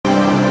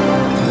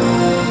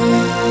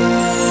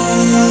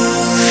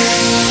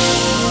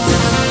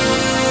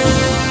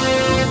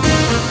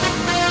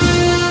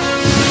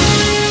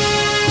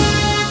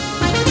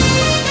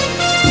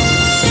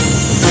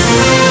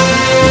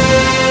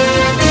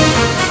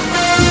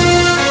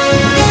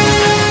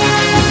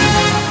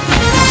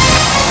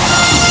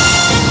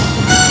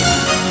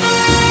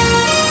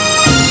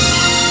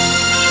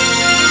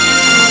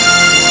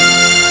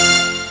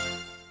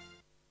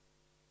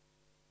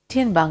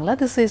ATN Bangla,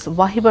 this is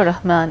Wahiba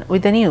Rahman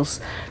with the news.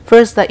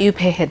 First, the UP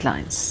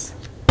headlines.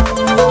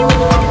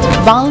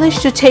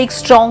 Bangladesh to take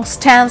strong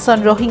stance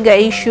on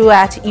Rohingya issue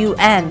at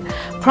UN.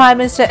 Prime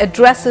Minister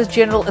addresses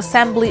General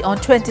Assembly on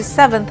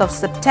 27th of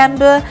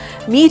September,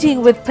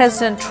 meeting with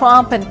President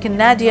Trump and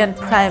Canadian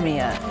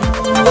Premier.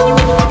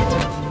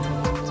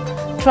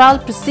 Trial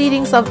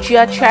proceedings of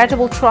Jia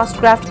Charitable Trust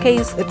graft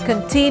case would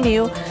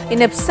continue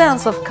in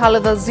absence of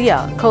Khaleda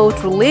Zia.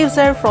 Court relieves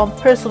her from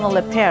personal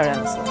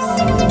appearances.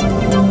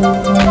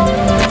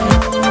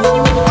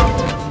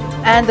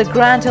 And the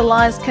Grand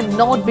Alliance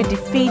cannot be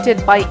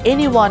defeated by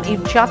anyone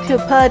if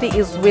Jatiya Party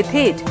is with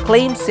it,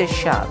 claims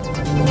Sirshad.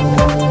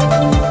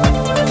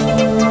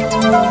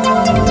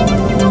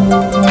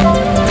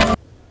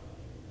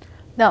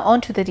 Now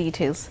on to the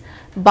details.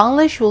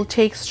 Bangladesh will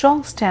take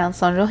strong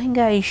stance on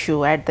Rohingya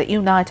issue at the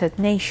United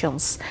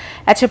Nations.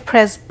 At a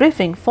press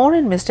briefing,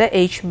 Foreign Minister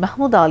H.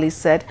 Mahmood Ali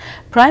said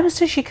Prime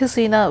Minister Sheikh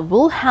Hasina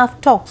will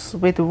have talks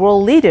with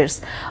world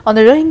leaders on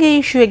the Rohingya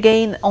issue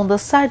again on the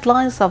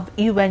sidelines of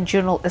UN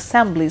General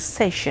Assembly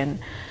session.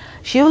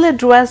 She will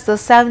address the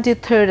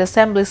 73rd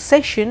Assembly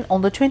session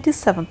on the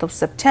 27th of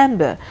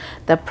September.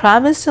 The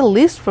Prime Minister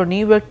leaves for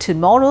New York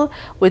tomorrow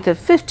with a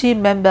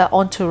 50-member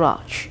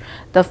entourage.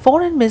 The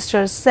Foreign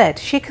Minister said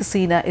Sheikh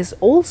Hasina is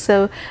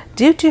also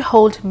due to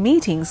hold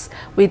meetings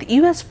with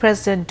US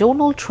President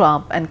Donald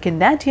Trump and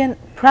Canadian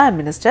Prime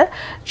Minister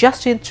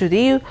Justin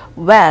Trudeau,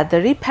 where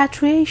the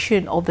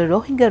repatriation of the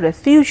Rohingya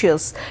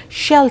refugees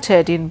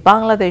sheltered in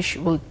Bangladesh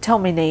will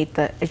dominate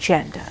the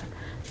agenda.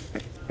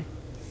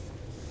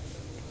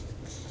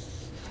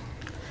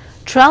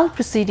 Trial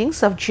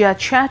proceedings of Jia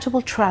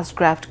Charitable Trust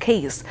graft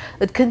case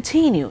would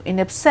continue in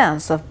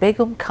absence of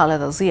Begum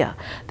Khaleda Zia.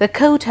 The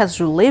court has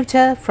relieved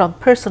her from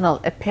personal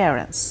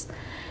appearance.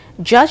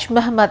 Judge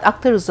Muhammad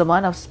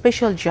Akhtaruzzaman of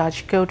Special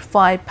Judge Court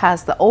 5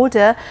 passed the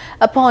order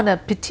upon a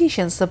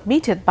petition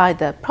submitted by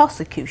the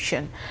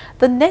prosecution.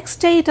 The next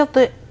date of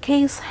the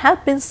case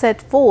had been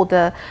set for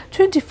the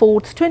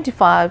 24th,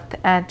 25th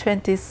and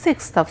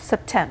 26th of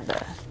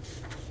September.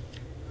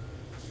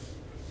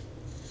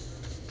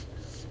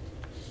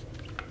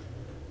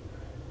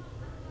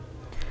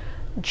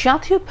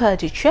 Jatiya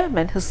Party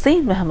Chairman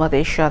Hussain Mohammad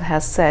Eshad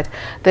has said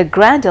the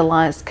Grand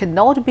Alliance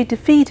cannot be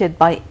defeated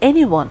by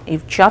anyone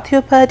if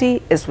Jatiya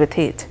Party is with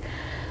it.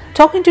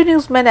 Talking to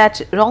newsmen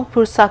at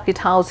Rangpur Circuit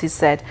House, he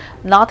said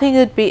nothing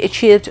would be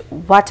achieved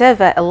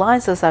whatever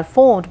alliances are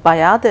formed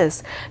by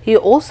others. He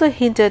also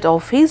hinted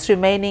of his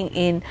remaining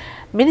in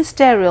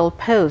ministerial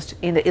post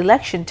in the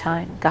election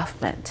time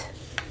government.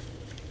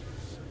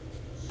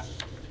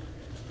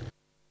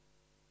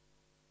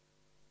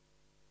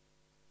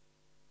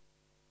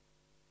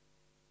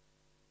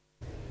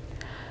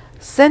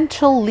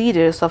 Central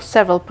leaders of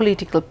several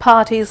political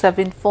parties have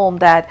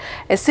informed that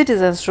a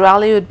citizens'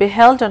 rally would be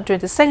held on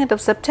 22nd of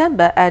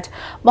September at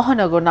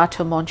Mahanagar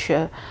Natya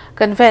Manch.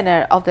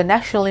 Convener of the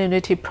National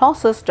Unity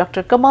Process,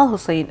 Dr. Kamal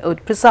Hussain,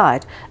 would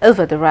preside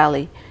over the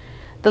rally.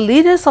 The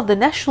leaders of the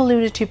National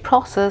Unity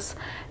Process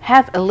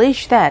have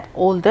alleged that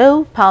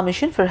although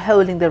permission for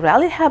holding the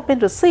rally have been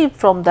received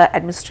from the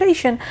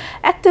administration,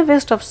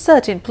 activists of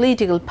certain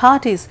political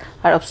parties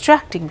are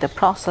obstructing the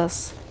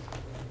process.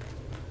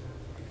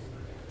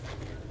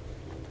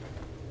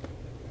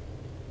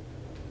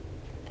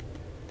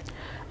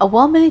 A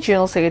Women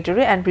General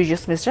Secretary and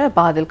Previous Minister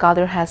Abdul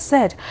Qadir has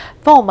said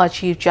former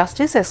Chief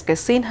Justice S.K.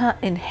 Sinha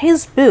in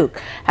his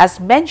book has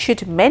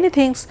mentioned many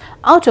things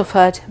out of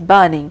heart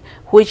burning,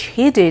 which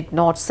he did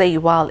not say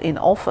while in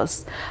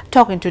office.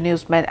 Talking to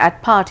newsmen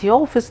at party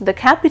office in the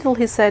capital,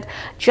 he said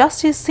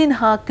Justice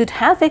Sinha could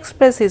have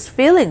expressed his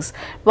feelings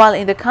while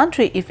in the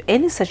country if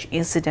any such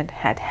incident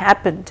had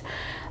happened.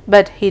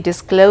 But he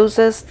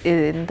discloses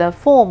in the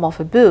form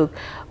of a book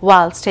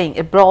while staying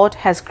abroad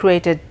has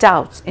created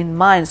doubts in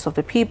minds of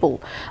the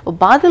people.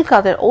 Abdul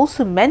Qadir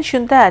also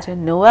mentioned that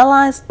no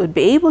alliance would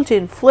be able to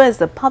influence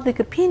the public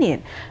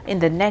opinion in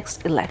the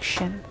next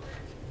election.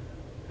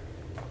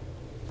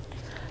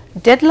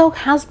 Deadlock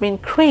has been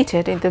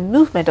created in the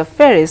movement of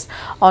ferries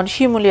on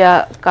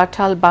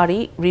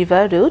Shimulia-Katalbari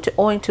River route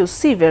owing to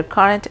severe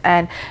current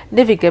and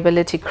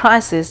navigability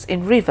crisis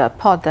in River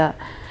Podda.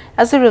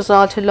 As a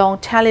result, a long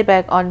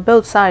tallybag on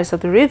both sides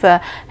of the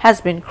river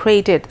has been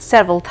created.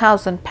 Several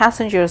thousand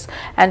passengers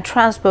and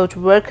transport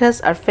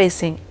workers are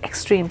facing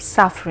extreme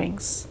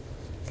sufferings.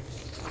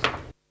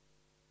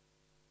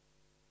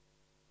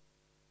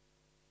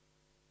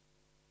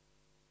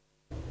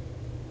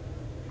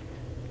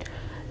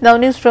 Now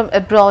news from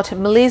abroad.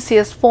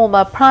 Malaysia's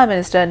former Prime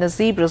Minister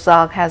Najib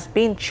Razak has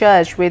been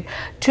charged with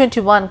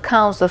 21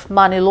 counts of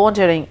money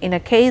laundering in a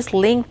case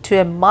linked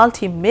to a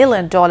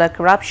multi-million-dollar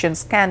corruption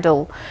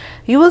scandal.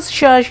 He was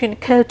charged in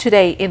court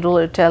today in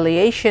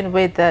retaliation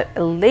with the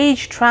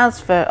alleged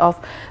transfer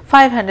of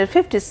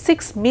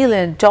 $556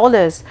 million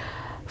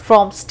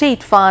from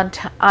State Fund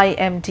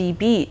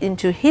IMDb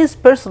into his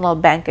personal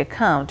bank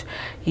account.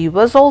 He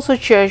was also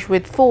charged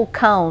with 4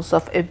 counts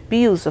of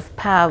abuse of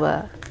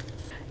power.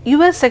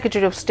 U.S.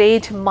 Secretary of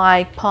State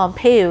Mike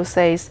Pompeo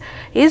says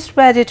he is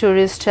ready to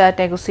restart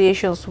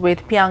negotiations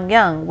with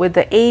Pyongyang with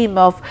the aim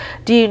of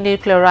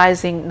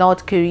denuclearizing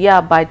North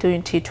Korea by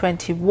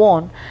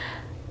 2021.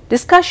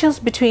 Discussions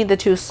between the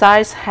two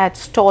sides had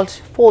stalled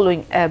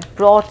following a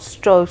broad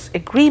strokes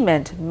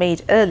agreement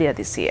made earlier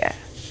this year.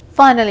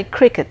 Finally,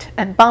 cricket,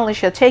 and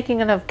Bangladesh are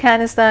taking on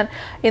Afghanistan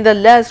in the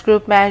last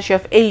group match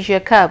of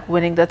Asia Cup.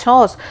 Winning the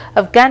toss,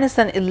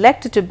 Afghanistan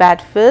elected to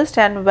bat first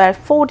and were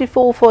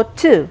 44 for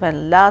 2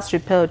 when last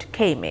report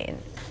came in.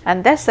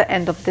 And that's the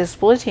end of this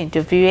bulletin.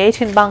 To view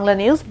ATN Bangla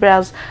News,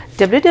 browse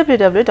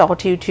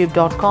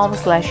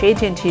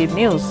www.youtube.com/ATN Tube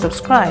News.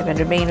 Subscribe and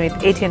remain with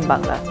ATN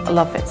Bangla.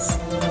 Allah Hafiz.